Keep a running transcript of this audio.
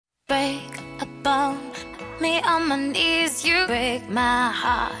bone. Me on my knees, you break my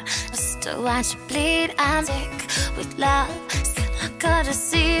heart. I still watch you bleed, I'm sick with love. Still I gotta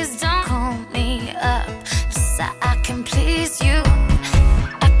seize, don't call me up so I can please you.